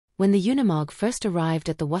When the Unimog first arrived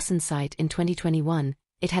at the Wüsten site in 2021,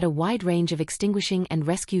 it had a wide range of extinguishing and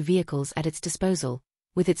rescue vehicles at its disposal.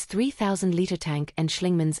 With its 3,000-liter tank and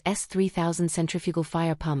Schlingmann's S3000 centrifugal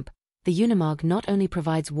fire pump, the Unimog not only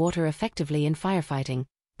provides water effectively in firefighting,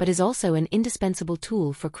 but is also an indispensable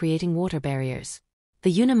tool for creating water barriers.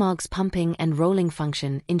 The Unimog's pumping and rolling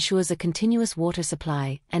function ensures a continuous water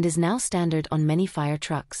supply and is now standard on many fire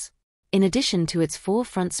trucks. In addition to its 4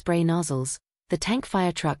 front spray nozzles, the tank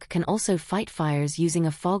fire truck can also fight fires using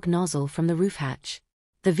a fog nozzle from the roof hatch.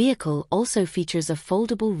 The vehicle also features a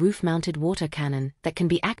foldable roof-mounted water cannon that can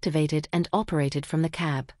be activated and operated from the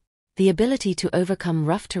cab. The ability to overcome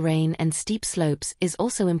rough terrain and steep slopes is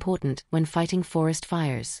also important when fighting forest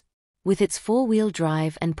fires. With its 4-wheel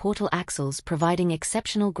drive and portal axles providing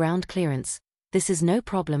exceptional ground clearance, this is no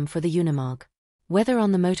problem for the Unimog. Whether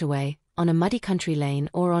on the motorway, on a muddy country lane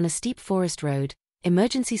or on a steep forest road,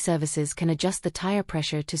 emergency services can adjust the tire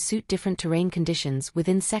pressure to suit different terrain conditions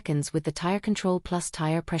within seconds with the TireControl Plus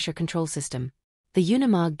tire pressure control system. The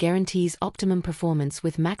Unimog guarantees optimum performance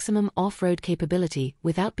with maximum off-road capability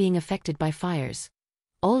without being affected by fires.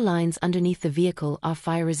 All lines underneath the vehicle are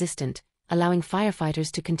fire-resistant, allowing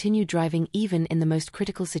firefighters to continue driving even in the most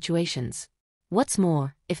critical situations. What's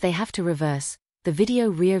more, if they have to reverse, the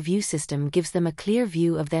video rear view system gives them a clear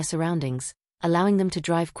view of their surroundings, allowing them to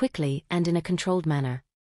drive quickly and in a controlled manner.